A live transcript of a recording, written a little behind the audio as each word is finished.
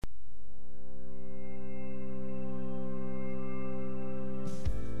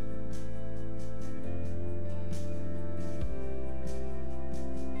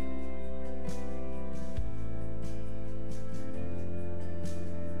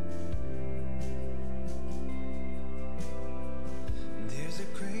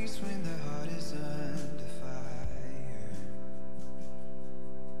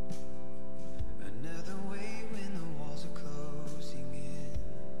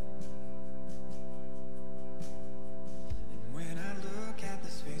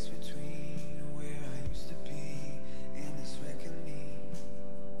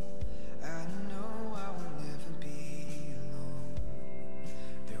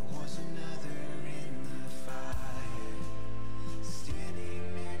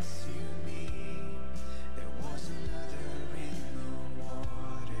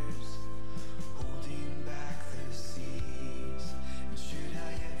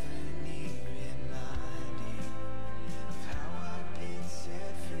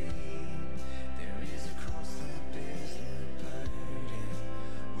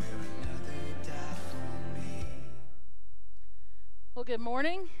Well, good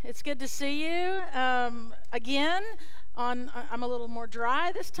morning. It's good to see you again. I'm a little more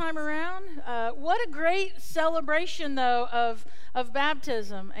dry this time around. What a great celebration, though, of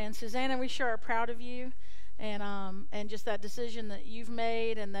baptism. And Susanna, we sure are proud of you, and just that decision that you've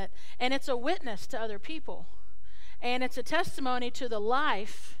made, and it's a witness to other people, and it's a testimony to the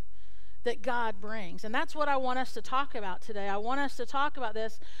life that God brings. And that's what I want us to talk about today. I want us to talk about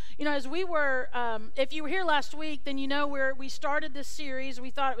this. You know, as we were, if you were here last week, then you know we started this series.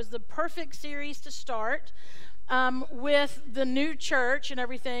 We thought it was the perfect series to start with the new church and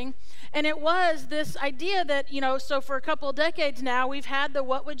everything. And it was this idea that, you know, so for a couple of decades now, we've had the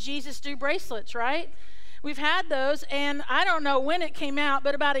What Would Jesus Do bracelets, right? We've had those, and I don't know when it came out,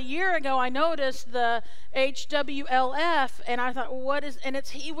 but about a year ago, I noticed the HWLF, and I thought, it's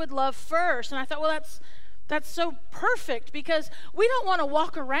He Would Love First. And I thought, well, that's so perfect, because we don't want to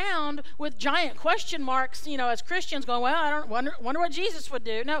walk around with giant question marks, you know, as Christians going, well, I don't wonder what Jesus would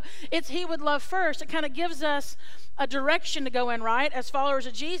do. No, it's He would love first. It kind of gives us a direction to go in, right? As followers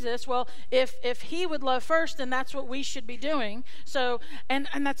of Jesus, well, if He would love first, then that's what we should be doing. So, and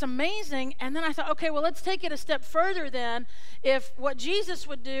that's amazing. And then I thought, okay, well, let's take it a step further then. If what Jesus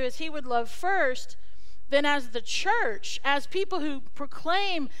would do is He would love first, then as the church, as people who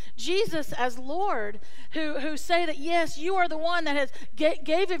proclaim Jesus as Lord, who say that, yes, you are the one that has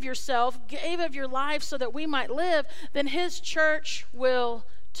gave of yourself, gave of your life so that we might live, then His church will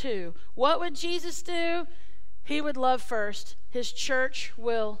too. What would Jesus do? He would love first. His church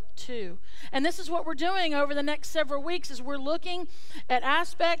will too. And this is what we're doing over the next several weeks, is we're looking at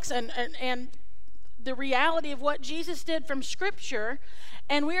aspects and the reality of what Jesus did from Scripture.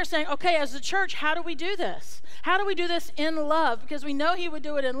 And we are saying, okay, as the church, how do we do this? How do we do this in love? Because we know He would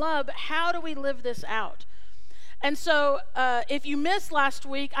do it in love, but how do we live this out? And so if you missed last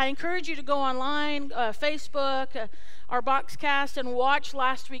week, I encourage you to go online, Facebook, our Boxcast, and watch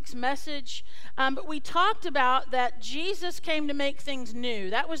last week's message. But we talked about that Jesus came to make things new.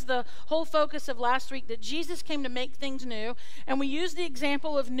 That was the whole focus of last week, that Jesus came to make things new. And we used the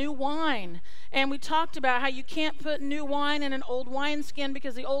example of new wine. And we talked about how you can't put new wine in an old wineskin,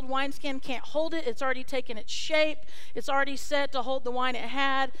 because the old wineskin can't hold it. It's already taken its shape. It's already set to hold the wine it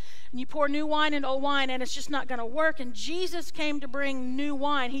had. And you pour new wine into old wine, and it's just not going to work. And Jesus came to bring new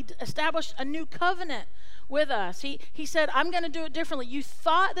wine. He established a new covenant with us. He said, I'm going to do it differently. You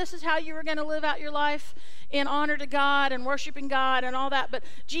thought this is how you were going to live out your life in honor to God and worshiping God and all that, but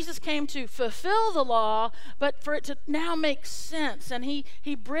Jesus came to fulfill the law, but for it to now make sense. And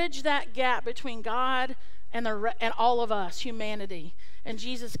he bridged that gap between God and all of us, humanity. And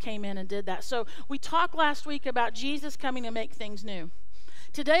Jesus came in and did that. So we talked last week about Jesus coming to make things new.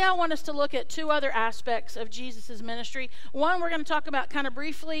 Today, I want us to look at two other aspects of Jesus' ministry. One, we're going to talk about kind of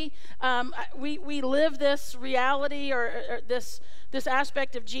briefly. We live this reality or this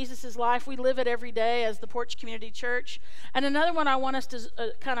aspect of Jesus' life. We live it every day as the Porch Community Church. And another one I want us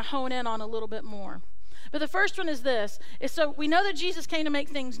to kind of hone in on a little bit more. But the first one is this. So we know that Jesus came to make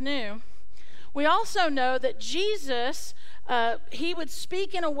things new. We also know that Jesus, He would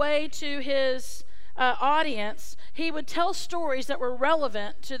speak in a way to His audience. He would tell stories that were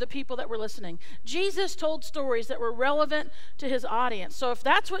relevant to the people that were listening. Jesus told stories that were relevant to His audience. So if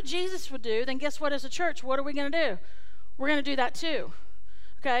that's what Jesus would do, then guess what, as a church, what are we going to do? We're going to do that too.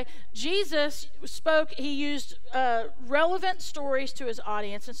 Okay? Jesus spoke, He used relevant stories to His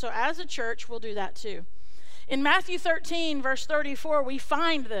audience, and so as a church, we'll do that too. In Matthew 13, verse 34, we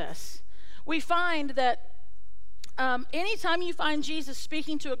find this. We find that anytime you find Jesus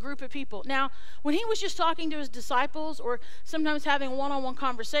speaking to a group of people. Now, when He was just talking to His disciples or sometimes having one-on-one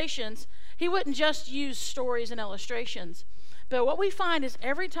conversations, He wouldn't just use stories and illustrations. But what we find is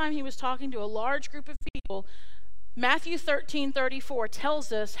every time He was talking to a large group of people, Matthew 13:34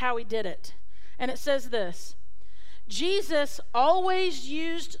 tells us how He did it. And it says this: Jesus always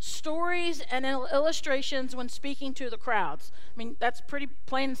used stories and illustrations when speaking to the crowds. I mean, that's pretty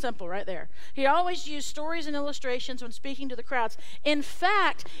plain and simple right there. He always used stories and illustrations when speaking to the crowds. In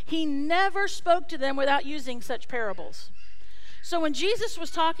fact, He never spoke to them without using such parables. So when Jesus was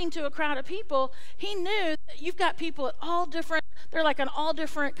talking to a crowd of people, He knew that you've got people at all different, they're like on all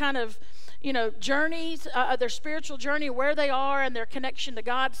different kind of, you know, journeys, their spiritual journey, where they are and their connection to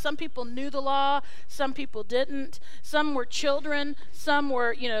God. Some people knew the law, some people didn't. Some were children, some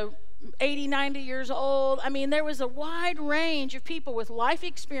were, 80, 90 years old. I mean, there was a wide range of people with life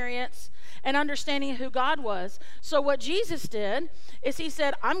experience and understanding of who God was. So what Jesus did is He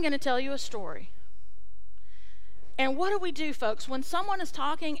said, I'm going to tell you a story. And what do we do, folks? When someone is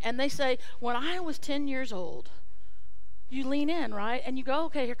talking and they say, when I was 10 years old, you lean in, right? And you go,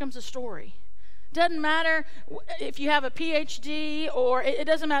 okay, here comes a story. Doesn't matter if you have a PhD or it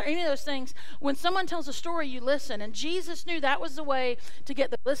doesn't matter, any of those things. When someone tells a story, you listen. And Jesus knew that was the way to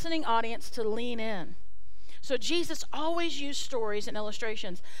get the listening audience to lean in. So Jesus always used stories and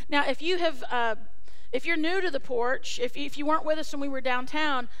illustrations. Now, if you're new to the Porch, if you weren't with us when we were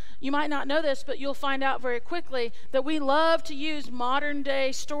downtown, you might not know this, but you'll find out very quickly that we love to use modern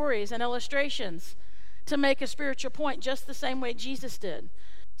day stories and illustrations to make a spiritual point, just the same way Jesus did.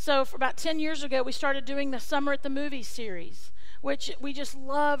 So for about 10 years ago, we started doing the Summer at the Movies series, which we just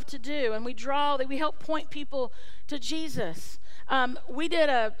love to do. And we help point people to Jesus. We did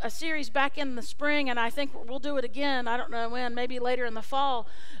a series back in the spring, and I think we'll do it again. I don't know when, maybe later in the fall.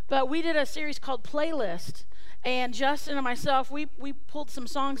 But we did a series called Playlist. And Justin and myself, we pulled some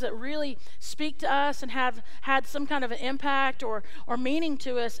songs that really speak to us and have had some kind of an impact or meaning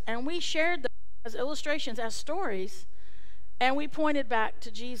to us. And we shared them as illustrations, as stories. And we pointed back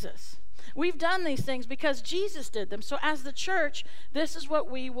to Jesus. We've done these things because Jesus did them. So as the church, this is what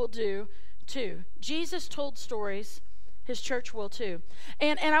we will do too. Jesus told stories. His church will too.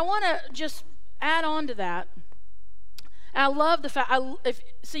 And I want to just add on to that. I love the fact,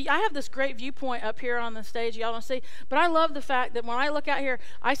 I have this great viewpoint up here on the stage, y'all don't see, but I love the fact that when I look out here,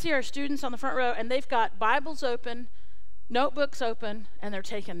 I see our students on the front row, and they've got Bibles open, notebooks open, and they're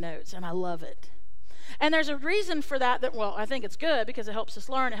taking notes, and I love it. And there's a reason for that, well, I think it's good because it helps us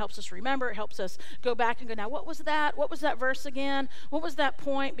learn, it helps us remember, it helps us go back and go, now, what was that? What was that verse again? What was that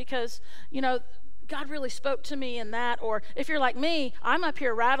point? Because, God really spoke to me in that. Or if you're like me, I'm up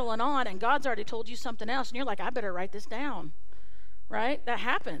here rattling on, and God's already told you something else, and you're like, I better write this down, right? That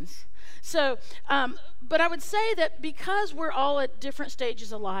happens. So, but I would say that because we're all at different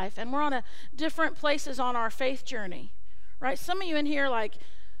stages of life, and we're on different places on our faith journey, right? Some of you in here,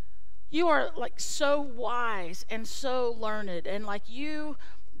 you are so wise and so learned, and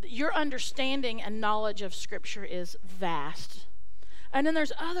your understanding and knowledge of Scripture is vast. And then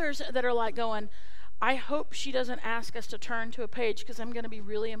there's others that are going, I hope she doesn't ask us to turn to a page because I'm going to be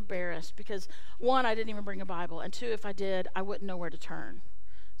really embarrassed because, one, I didn't even bring a Bible, and two, if I did, I wouldn't know where to turn.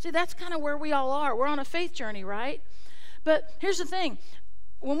 See, that's kind of where we all are. We're on a faith journey, right? But here's the thing.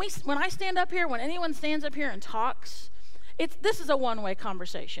 When I stand up here, when anyone stands up here and talks, this is a one-way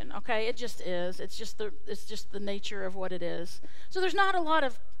conversation, okay? It just is. It's just the nature of what it is. So there's not a lot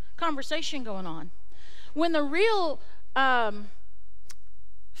of conversation going on. When the real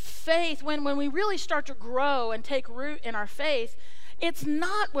faith, when we really start to grow and take root in our faith, it's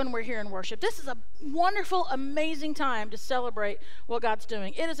not when we're here in worship. This is a wonderful, amazing time to celebrate what God's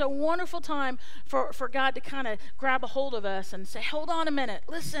doing. It is a wonderful time for God to kind of grab a hold of us and say, hold on a minute,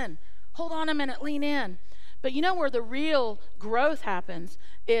 listen, hold on a minute, lean in. But you know where the real growth happens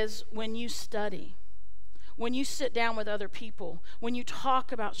is when you study, when you sit down with other people, when you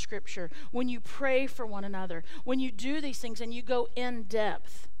talk about Scripture, when you pray for one another, when you do these things and you go in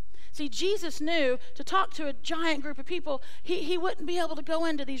depth. See, Jesus knew to talk to a giant group of people, he wouldn't be able to go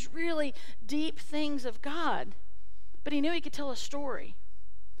into these really deep things of God, but he knew he could tell a story.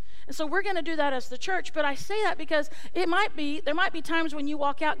 And so we're going to do that as the church, but I say that because there might be times when you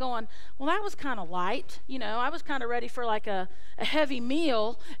walk out going, well, that was kind of light. I was kind of ready for a heavy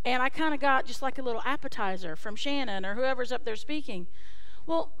meal, and I kind of got just a little appetizer from Shannon or whoever's up there speaking.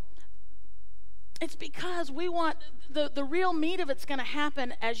 Well, it's because we want the real meat of it's going to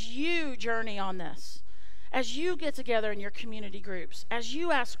happen as you journey on this, as you get together in your community groups, as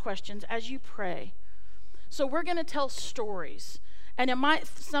you ask questions, as you pray. So we're going to tell stories. And it might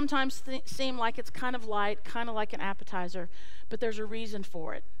sometimes seem like it's kind of light, kind of like an appetizer, but there's a reason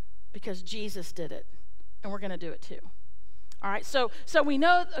for it because Jesus did it, and we're going to do it too. All right, so we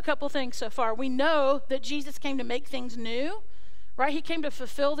know a couple things so far. We know that Jesus came to make things new, right? He came to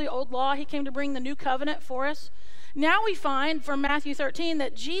fulfill the old law. He came to bring the new covenant for us. Now we find from Matthew 13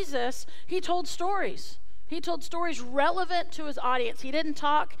 that Jesus, he told stories. He told stories relevant to his audience. He didn't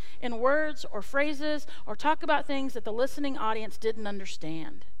talk in words or phrases or talk about things that the listening audience didn't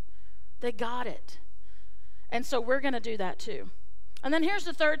understand. They got it. And so we're going to do that too. And then here's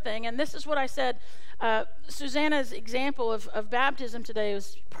the third thing, and this is what I said. Susanna's example of baptism today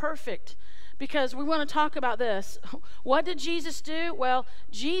was perfect because we want to talk about this. What did Jesus do? Well,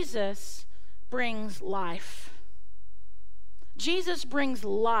 Jesus brings life. Jesus brings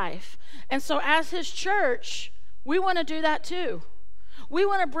life. And so as his church, we want to do that too. We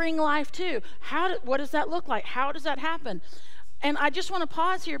want to bring life too. What does that look like? How does that happen? And I just want to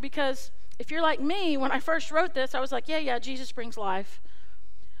pause here because if you're like me, when I first wrote this, I was like, yeah, Jesus brings life.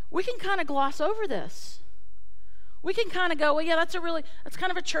 We can kind of gloss over this. We can kind of go, well, yeah, that's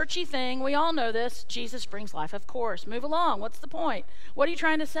kind of a churchy thing. We all know this. Jesus brings life, of course. Move along. What's the point? What are you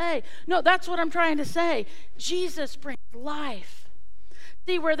trying to say? No, that's what I'm trying to say. Jesus brings life.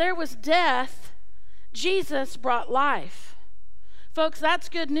 See, where there was death, Jesus brought life. Folks, that's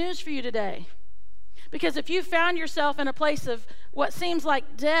good news for you today. Because if you found yourself in a place of what seems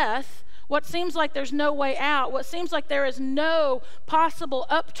like death, what seems like there's no way out, what seems like there is no possible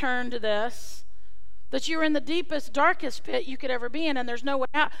upturn to this, that you're in the deepest, darkest pit you could ever be in and there's no way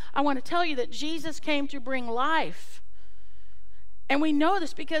out, I want to tell you that Jesus came to bring life. And we know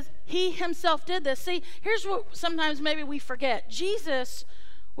this because he himself did this. See, here's what sometimes maybe we forget. Jesus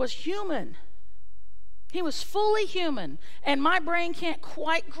was human. He was fully human. And my brain can't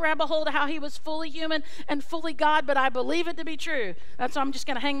quite grab a hold of how he was fully human and fully God, but I believe it to be true. That's why I'm just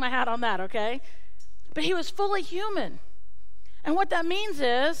going to hang my hat on that, okay? But he was fully human. And what that means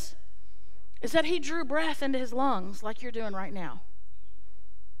is that he drew breath into his lungs like you're doing right now.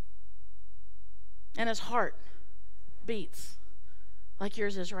 And his heart beats like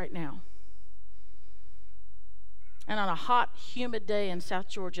yours is right now. And on a hot, humid day in South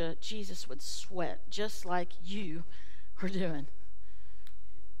Georgia, Jesus would sweat just like you were doing.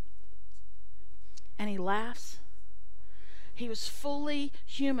 And he laughs. He was fully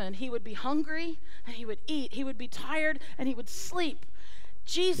human. He would be hungry and he would eat. He would be tired and he would sleep.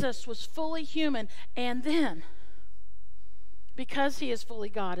 Jesus was fully human. And then, because he is fully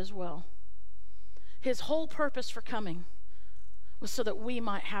God as well, his whole purpose for coming was so that we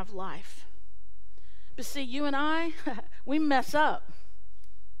might have life. But see, you and I, we mess up.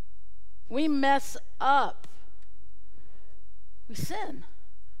 We mess up. We sin.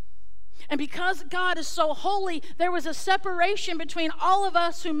 And because God is so holy, there was a separation between all of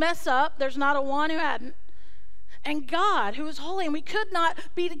us who mess up. There's not a one who hadn't. And God, who is holy, and we could not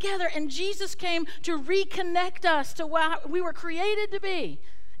be together. And Jesus came to reconnect us to what we were created to be,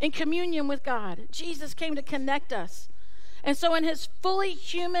 in communion with God. Jesus came to connect us. And so in his fully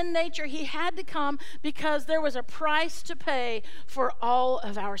human nature, he had to come because there was a price to pay for all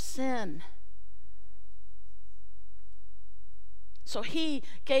of our sin. So he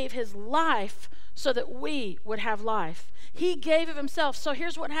gave his life so that we would have life. He gave of himself. So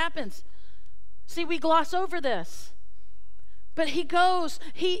here's what happens. See, we gloss over this. But he goes,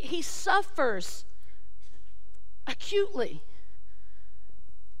 he suffers acutely.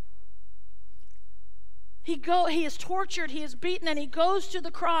 He is tortured, he is beaten, and he goes to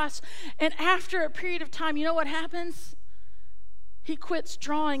the cross. And after a period of time, you know what happens? He quits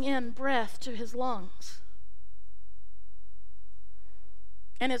drawing in breath to his lungs.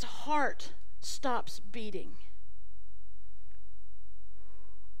 And his heart stops beating.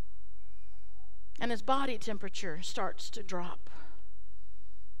 And his body temperature starts to drop.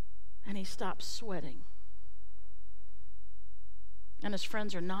 And he stops sweating. And his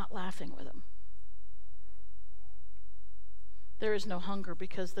friends are not laughing with him. There is no hunger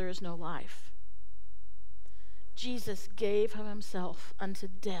because there is no life. Jesus gave of himself unto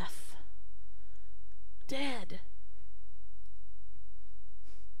death. Dead.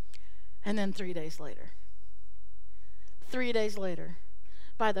 And then 3 days later,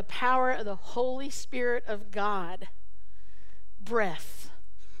 by the power of the Holy Spirit of God, breath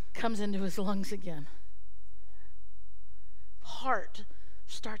comes into his lungs again. Heart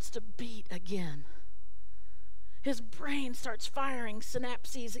starts to beat again. His brain starts firing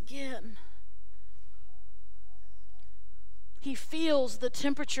synapses again. He feels the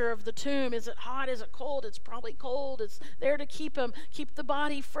temperature of the tomb. Is it hot? Is it cold? It's probably cold. It's there to keep the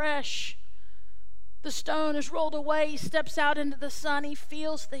body fresh. The stone is rolled away. He steps out into the sun. He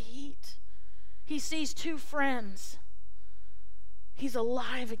feels the heat. He sees two friends. He's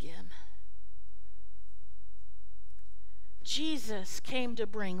alive again. Jesus came to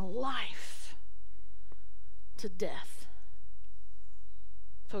bring life to death.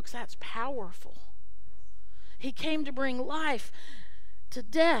 Folks, that's powerful. He came to bring life to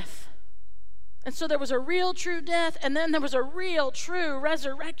death. And so there was a real true death, and then there was a real true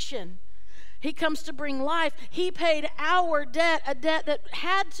resurrection. He comes to bring life. He paid our debt, a debt that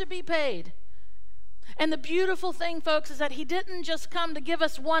had to be paid. And the beautiful thing, folks, is that he didn't just come to give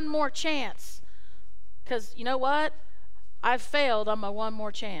us one more chance. Because you know what? I've failed on my one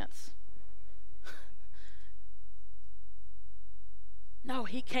more chance. No,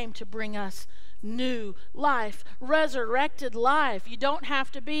 he came to bring us new life, resurrected life. You don't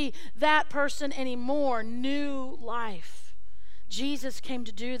have to be that person anymore. New life. Jesus came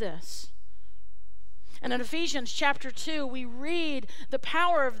to do this. And in Ephesians chapter 2, we read the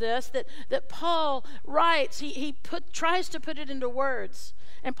power of this that Paul writes. He tries to put it into words.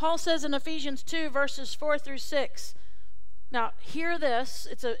 And Paul says in Ephesians 2, verses 4 through 6. Now, hear this.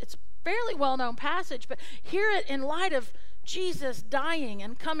 It's a fairly well-known passage, but hear it in light of Jesus dying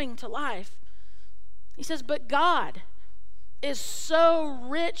and coming to life. He says, but God is so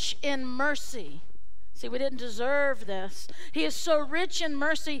rich in mercy. See, we didn't deserve this. He is so rich in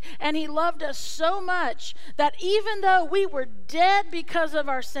mercy, and he loved us so much that even though we were dead because of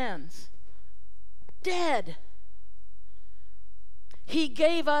our sins, dead, he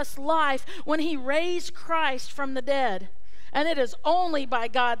gave us life when he raised Christ from the dead. And it is only by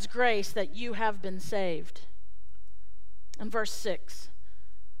God's grace that you have been saved. And verse 6.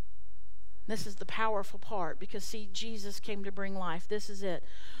 This is the powerful part because, see, Jesus came to bring life. This is it.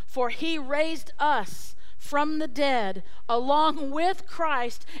 For he raised us from the dead along with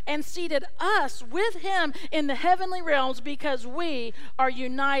Christ and seated us with him in the heavenly realms because we are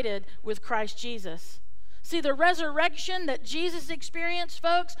united with Christ Jesus. See, the resurrection that Jesus experienced,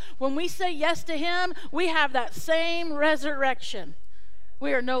 folks, when we say yes to him, we have that same resurrection.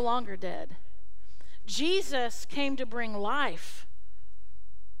 We are no longer dead. Jesus came to bring life.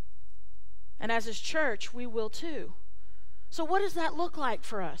 And as his church, we will too. So what does that look like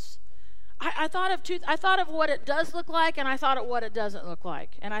for us? I thought of what it does look like, and I thought of what it doesn't look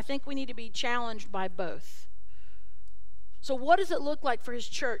like. And I think we need to be challenged by both. So what does it look like for his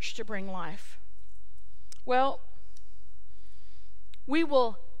church to bring life? Well, we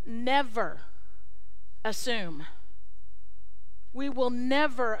will never assume. We will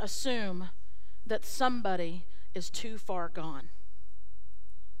never assume that somebody is too far gone.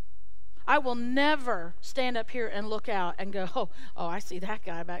 I will never stand up here and look out and go, oh, I see that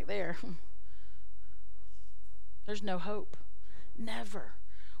guy back there. There's no hope. Never.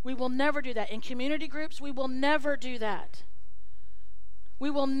 We will never do that. In community groups, we will never do that. We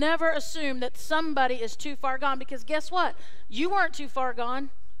will never assume that somebody is too far gone because guess what? You weren't too far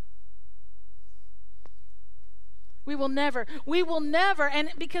gone. We will never, and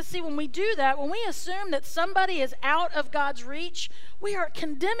because see, when we do that, when we assume that somebody is out of God's reach, we are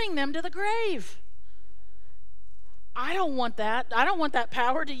condemning them to the grave. I don't want that. I don't want that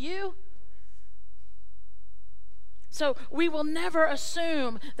power, do you? So we will never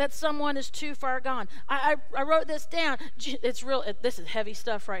assume that someone is too far gone. I wrote this down. It's real. This is heavy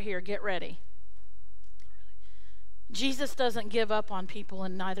stuff right here. Get ready. Jesus doesn't give up on people,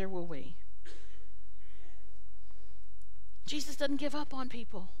 and neither will we. Jesus doesn't give up on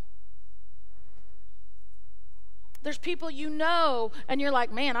people. There's people you know, and you're like,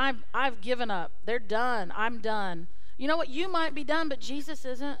 man, I've given up. They're done. I'm done. You know what? You might be done, but Jesus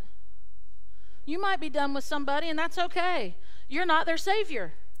isn't. You might be done with somebody, and that's okay. You're not their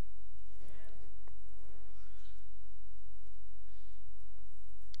Savior.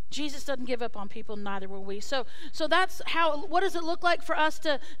 Jesus doesn't give up on people, neither will we. So that's how, what does it look like for us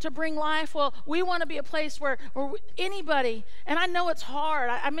to bring life? Well, we want to be a place where anybody, and I know it's hard.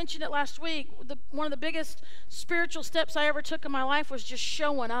 I mentioned it last week. One of the biggest spiritual steps I ever took in my life was just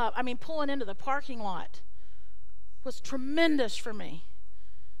showing up. I mean, pulling into the parking lot was tremendous for me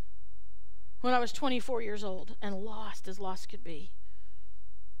when I was 24 years old and lost as lost could be.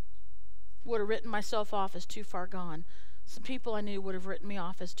 Would have written myself off as too far gone. Some people I knew would have written me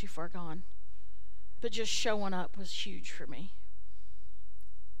off as too far gone. But just showing up was huge for me.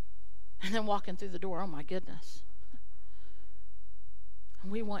 And then walking through the door, oh my goodness.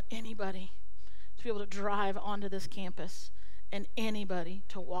 And we want anybody to be able to drive onto this campus and anybody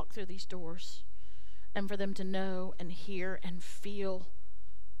to walk through these doors and for them to know and hear and feel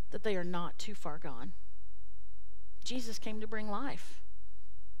that they are not too far gone. Jesus came to bring life.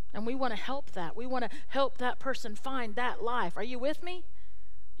 And we want to help that. We want to help that person find that life. Are you with me?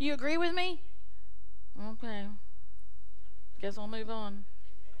 You agree with me? Okay. Guess I'll move on.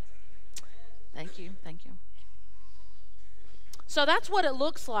 Thank you. Thank you. So that's what it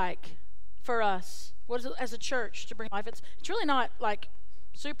looks like for us. What is it as a church to bring life? It's really not like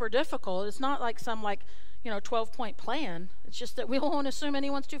super difficult. It's not like some 12-point plan. It's just that we won't assume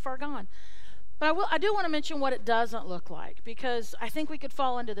anyone's too far gone. But I do want to mention what it doesn't look like, because I think we could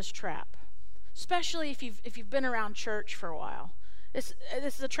fall into this trap, especially if you've been around church for a while. This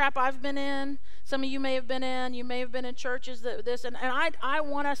is a trap I've been in. Some of you may have been in. You may have been in churches and I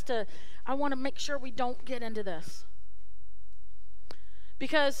want to make sure we don't get into this,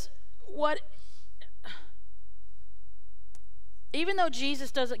 because even though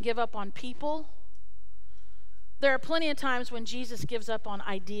Jesus doesn't give up on people, there are plenty of times when Jesus gives up on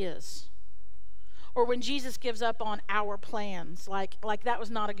ideas. Or when Jesus gives up on our plans, like that was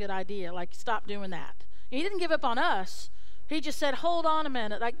not a good idea, like stop doing that. He didn't give up on us. He just said, hold on a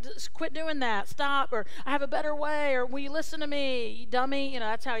minute, like, just quit doing that, stop, or I have a better way, or will you listen to me, you dummy?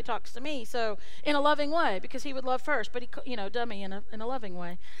 That's how he talks to me. So in a loving way, because he would love first, but he, dummy in a loving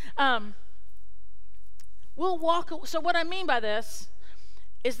way. We'll walk. So what I mean by this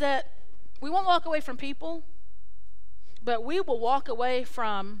is that we won't walk away from people, but we will walk away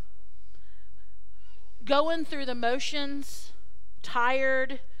from going through the motions,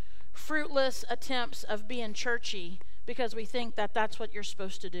 tired, fruitless attempts of being churchy, because we think that that's what you're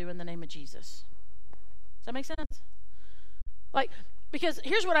supposed to do in the name of Jesus. Does that make sense? Because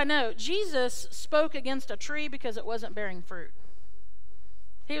here's what I know. Jesus spoke against a tree because it wasn't bearing fruit.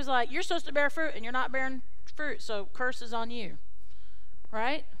 He was like, you're supposed to bear fruit and you're not bearing fruit, so curse is on you.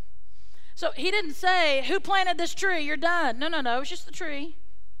 Right? So he didn't say, who planted this tree? You're done. No. It's just the tree.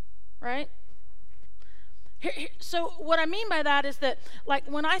 Right? So what I mean by that is that, like,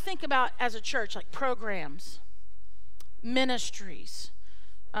 when I think about as a church, like programs, ministries,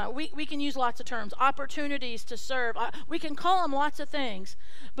 we can use lots of terms, opportunities to serve, we can call them lots of things,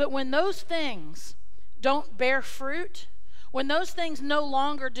 but when those things don't bear fruit, when those things no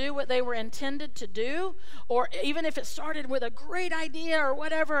longer do what they were intended to do, or even if it started with a great idea or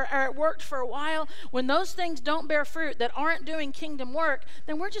whatever, or it worked for a while, when those things don't bear fruit, that aren't doing kingdom work,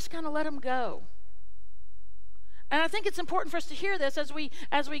 then we're just going to let them go. And I think it's important for us to hear this as we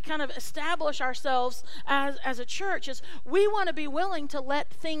kind of establish ourselves as a church, is we want to be willing to let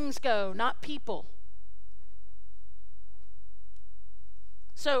things go, not people.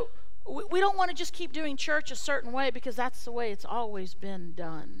 So we don't want to just keep doing church a certain way because that's the way it's always been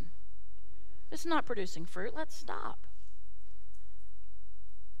done. It's not producing fruit. Let's stop.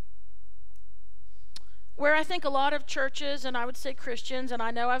 Where I think a lot of churches, and I would say Christians, and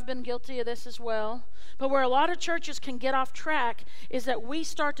I know I've been guilty of this as well, but where a lot of churches can get off track is that we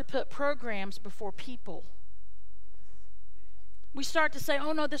start to put programs before people. We start to say,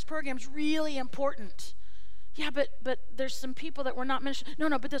 oh no, this program's really important. Yeah, but there's some people that we're not mentioning. No,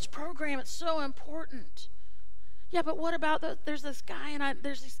 but this program, it's so important. Yeah, but what about there's this guy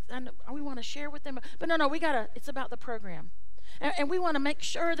and we want to share with them. But no, it's about the program. And we want to make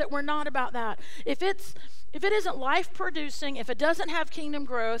sure that we're not about that. If it isn't life producing, if it doesn't have kingdom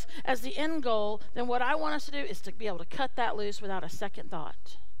growth as the end goal, then what I want us to do is to be able to cut that loose without a second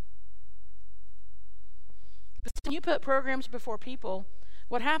thought. But when you put programs before people,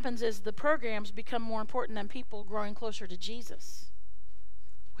 what happens is the programs become more important than people growing closer to Jesus.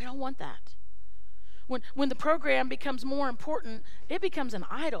 We don't want that. When the program becomes more important, it becomes an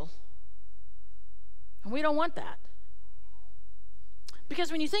idol. And we don't want that. Because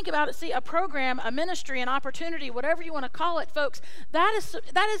when you think about it, see, a program, a ministry, an opportunity, whatever you want to call it, folks, that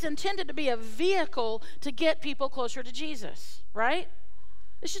is intended to be a vehicle to get people closer to Jesus, right?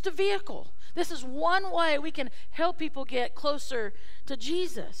 It's just a vehicle. This is one way we can help people get closer to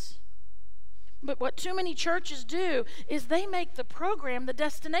Jesus. But what too many churches do is they make the program the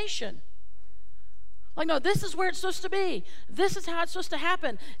destination. Like, no, this is where it's supposed to be. This is how it's supposed to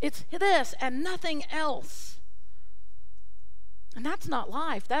happen. It's this and nothing else. And that's not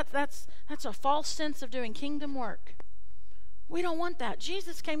life. That's a false sense of doing kingdom work. We don't want that.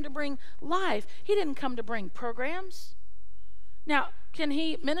 Jesus came to bring life. He didn't come to bring programs. Now, can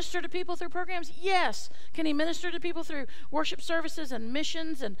he minister to people through programs? Yes. Can he minister to people through worship services and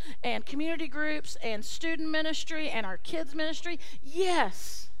missions and community groups and student ministry and our kids ministry?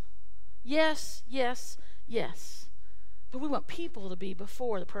 Yes. Yes. But we want people to be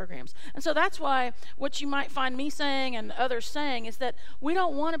before the programs. And so that's why what you might find me saying and others saying is that we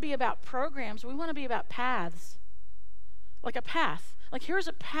don't want to be about programs. We want to be about paths. Like a path. Like, here's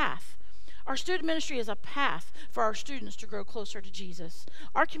a path. Our student ministry is a path for our students to grow closer to Jesus.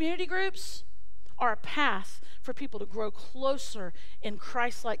 Our community groups are a path for people to grow closer in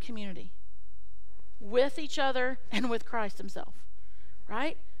Christ-like community with each other and with Christ himself.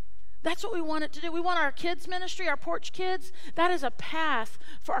 Right? That's what we want it to do. We want our kids' ministry, our Porch Kids, that is a path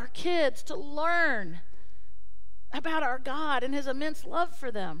for our kids to learn about our God and his immense love for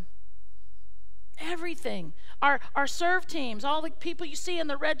them. Everything. Our serve teams, all the people you see in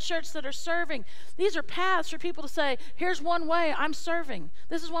the red shirts that are serving, these are paths for people to say, here's one way I'm serving.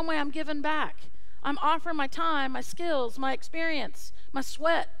 This is one way I'm giving back. I'm offering my time, my skills, my experience, my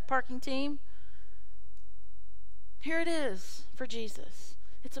sweat, parking team. Here it is for Jesus.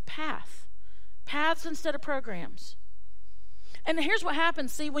 It's a path. Paths instead of programs. And here's what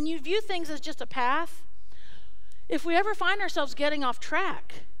happens. See, when you view things as just a path, if we ever find ourselves getting off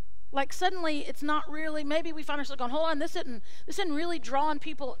track, Like suddenly it's not really, maybe we find ourselves going, hold on, this isn't really drawing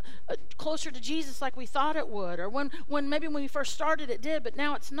people closer to Jesus like we thought it would. Or when maybe when we first started it did, but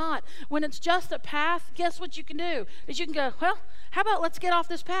now it's not. When it's just a path, guess what you can do? Is you can go, well, how about let's get off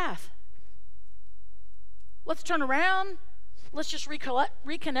this path? Let's turn around. Let's just recorrect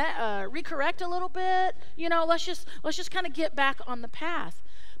a little bit. Let's just kind of get back on the path.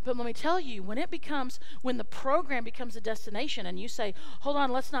 But let me tell you, when the program becomes a destination and you say, hold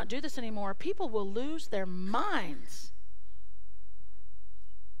on, let's not do this anymore, people will lose their minds.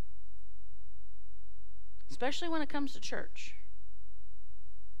 Especially when it comes to church.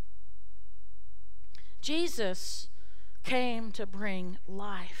 Jesus came to bring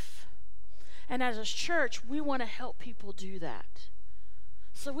life. And as a church, we want to help people do that.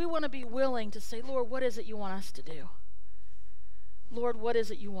 So we want to be willing to say, Lord, what is it you want us to do? Lord, what is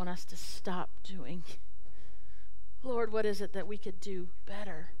it you want us to stop doing? Lord, what is it that we could do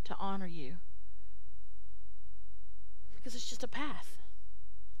better to honor you? Because it's just a path.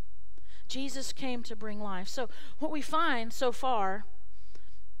 Jesus came to bring life. So what we find so far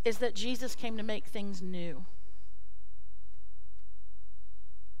is that Jesus came to make things new.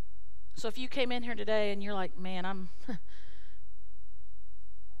 So if you came in here today and you're like, man,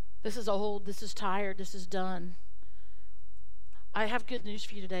 this is old, this is tired, this is done. I have good news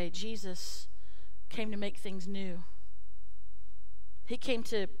for you today. Jesus came to make things new. He came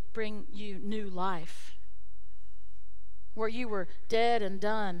to bring you new life. Where you were dead and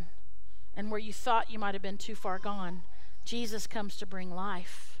done, and where you thought you might have been too far gone, Jesus comes to bring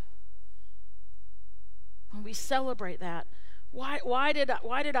life. When we celebrate that, why did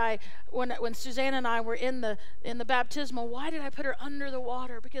I when Suzanne and I were in the baptismal, why did I put her under the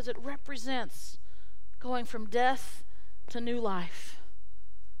water? Because it represents going from death to new life.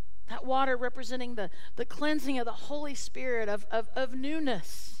 That water representing the cleansing of the Holy Spirit of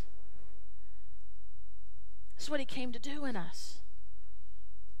newness. That's what he came to do in us.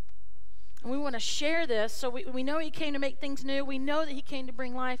 And we want to share this, so we know he came to make things new. We know that he came to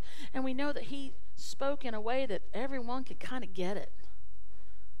bring life, and we know that he spoke in a way that everyone could kind of get it.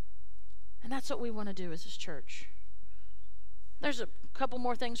 And that's what we want to do as his church. There's a couple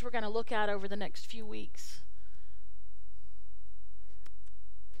more things we're going to look at over the next few weeks.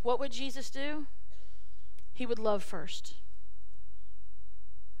 What would Jesus do? He would love first.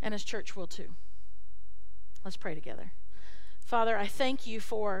 And his church will too. Let's pray together. Father, I thank you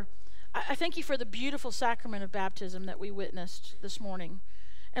for the beautiful sacrament of baptism that we witnessed this morning.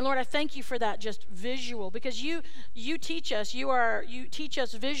 And Lord, I thank you for that just visual, because you teach us, you teach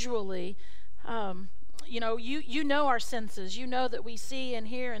us visually. You know our senses. You know that we see and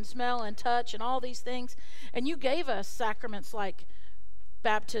hear and smell and touch and all these things. And you gave us sacraments like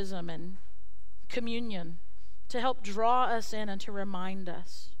baptism and communion to help draw us in and to remind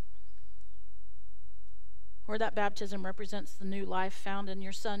us. Where that baptism represents the new life found in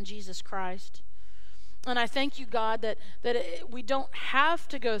your Son, Jesus Christ. And I thank you, God, that we don't have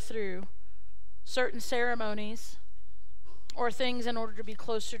to go through certain ceremonies or things in order to be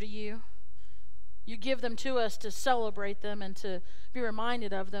closer to you. You give them to us to celebrate them and to be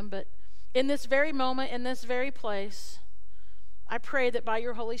reminded of them. But in this very moment, in this very place, I pray that by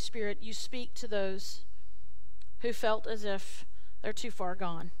your Holy Spirit, you speak to those who felt as if they're too far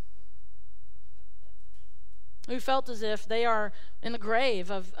gone, who felt as if they are in the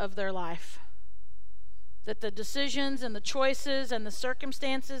grave of their life, that the decisions and the choices and the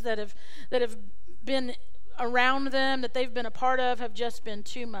circumstances that have been around them, that they've been a part of, have just been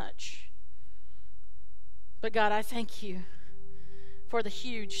too much. But God, I thank you for the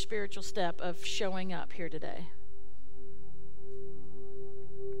huge spiritual step of showing up here today.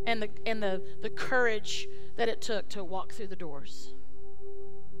 And the courage that it took to walk through the doors.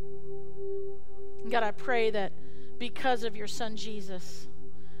 God, I pray that because of your Son Jesus,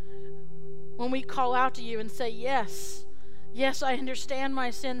 when we call out to you and say, yes, I understand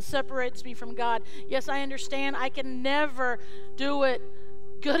my sin separates me from God. Yes, I understand I can never do it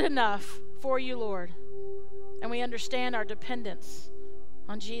good enough for you, Lord. And we understand our dependence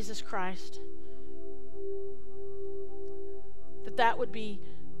on Jesus Christ. That would be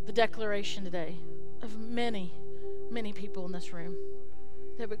the declaration today of many, many people in this room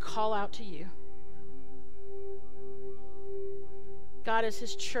that would call out to you. God, as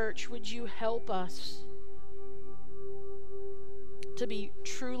his church, would you help us to be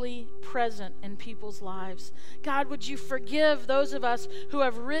truly present in people's lives? God, would you forgive those of us who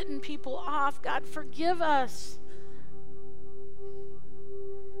have written people off? God, forgive us.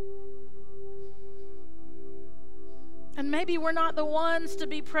 And maybe we're not the ones to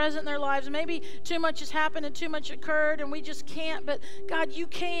be present in their lives. Maybe too much has happened and too much occurred and we just can't. But God, you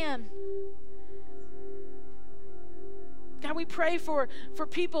can. God, we pray for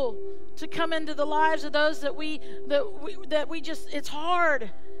people to come into the lives of those that we just, it's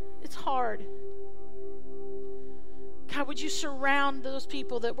hard. It's hard. God, would you surround those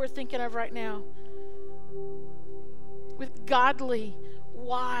people that we're thinking of right now with godly,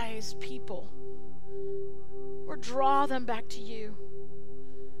 wise people, or draw them back to you.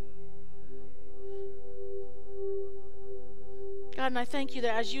 God, and I thank you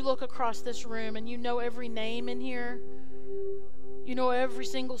that as you look across this room and you know every name in here, you know every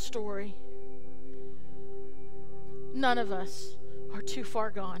single story, none of us are too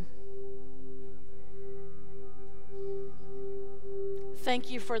far gone. Thank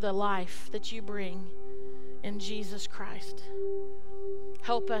you for the life that you bring in Jesus Christ.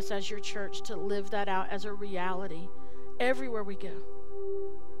 Help us as your church to live that out as a reality everywhere we go.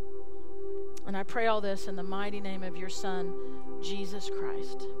 And I pray all this in the mighty name of your Son, Jesus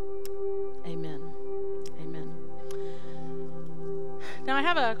Christ. Amen. Amen. Now I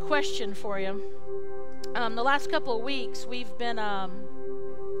have a question for you. The last couple of weeks we've been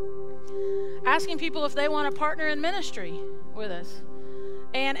asking people if they want to partner in ministry with us.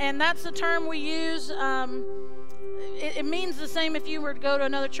 And that's the term we use. It means the same if you were to go to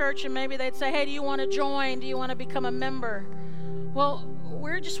another church and maybe they'd say, hey, do you want to join? Do you want to become a member? Well,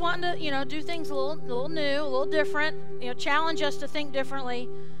 we're just wanting to, do things a little new, a little different, challenge us to think differently.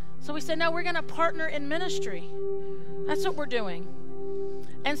 So we said, no, we're going to partner in ministry. That's what we're doing.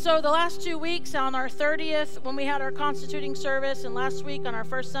 And so the last 2 weeks, on our 30th, when we had our constituting service, and last week on our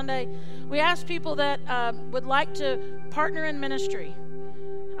first Sunday, we asked people that would like to partner in ministry.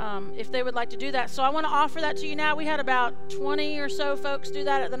 If they would like to do that. So I want to offer that to you now. We had about 20 or so folks do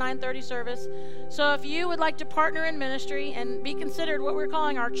that at the 9:30 service. So if you would like to partner in ministry and be considered what we're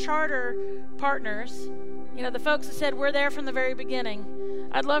calling our charter partners, the folks that said we're there from the very beginning,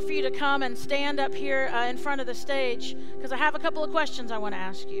 I'd love for you to come and stand up here in front of the stage because I have a couple of questions I want to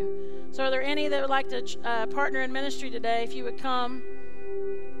ask you. So are there any that would like to partner in ministry today? If you would come.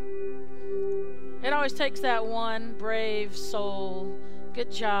 It always takes that one brave soul. Good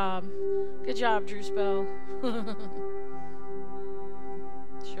job. Good job, Drew Spell.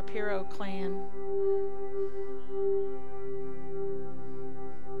 Shapiro clan.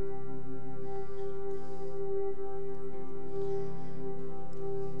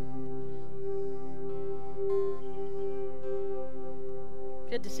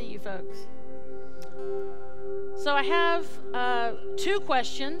 Good to see you folks. So I have 2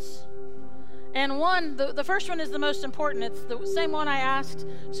 questions. And one, the first one is the most important. It's the same one I asked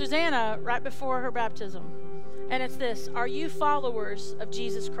Susanna right before her baptism. And it's this: are you followers of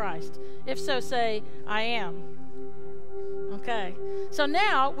Jesus Christ? If so, say, I am. Okay. So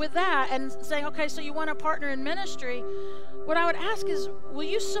now, with that, and saying, okay, so you want to partner in ministry, what I would ask is, will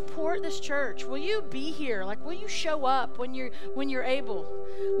you support this church? Will you be here? Will you show up when you're able?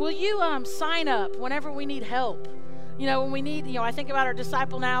 Will you sign up whenever we need help? When we need, I think about our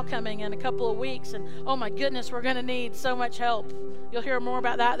Disciple Now coming in a couple of weeks, and oh my goodness, we're going to need so much help. You'll hear more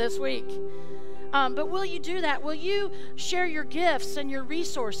about that this week. But will you do that? Will you share your gifts and your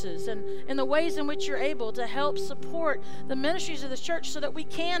resources and in the ways in which you're able to help support the ministries of this church so that we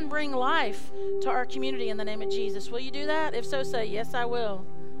can bring life to our community in the name of Jesus? Will you do that? If so, say, yes, I will.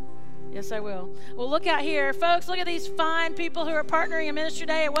 Yes, I will. Well, look out here. Folks, look at these fine people who are partnering in ministry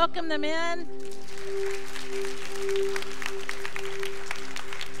today. I welcome them in.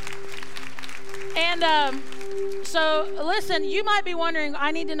 And so listen, you might be wondering,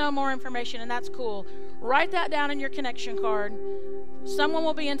 I need to know more information, and that's cool. Write that down in your connection card. Someone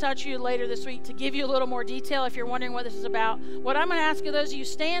will be in touch with you later this week to give you a little more detail if you're wondering what this is about. What I'm going to ask of those of you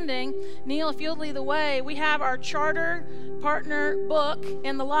standing, Neil, if you'll lead the way, we have our charter partner book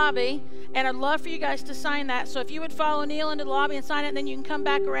in the lobby, and I'd love for you guys to sign that. So if you would follow Neil into the lobby and sign it, then you can come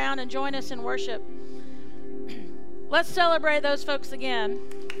back around and join us in worship. Let's celebrate those folks again.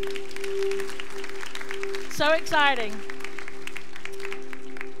 So exciting.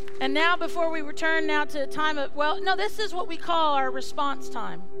 And now, before we return now to a time of, this is what we call our response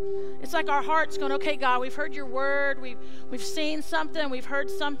time. It's like our heart's going, okay, God, we've heard your word. We've seen something. We've heard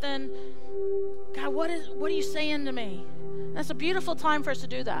something. God, what are you saying to me? That's a beautiful time for us to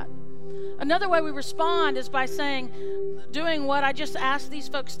do that. Another way we respond is by doing what I just asked these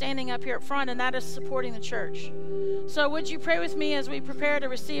folks standing up here up front, and that is supporting the church. So would you pray with me as we prepare to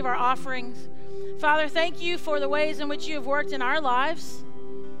receive our offerings? Father, thank you for the ways in which you have worked in our lives.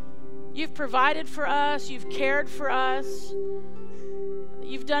 You've provided for us. You've cared for us.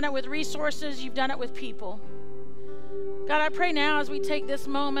 You've done it with resources. You've done it with people. God, I pray now as we take this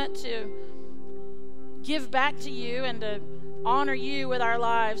moment to give back to you and to honor you with our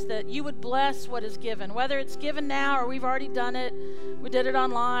lives, that you would bless what is given, whether it's given now or we've already done it. We did it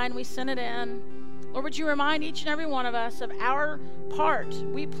online. We sent it in. Lord, would you remind each and every one of us of our part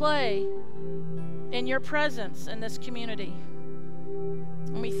we play in your presence in this community.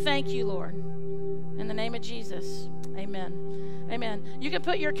 And we thank you, Lord. In the name of Jesus, amen. Amen. You can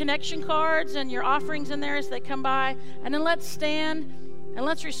put your connection cards and your offerings in there as they come by, and then let's stand and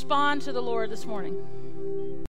let's respond to the Lord this morning.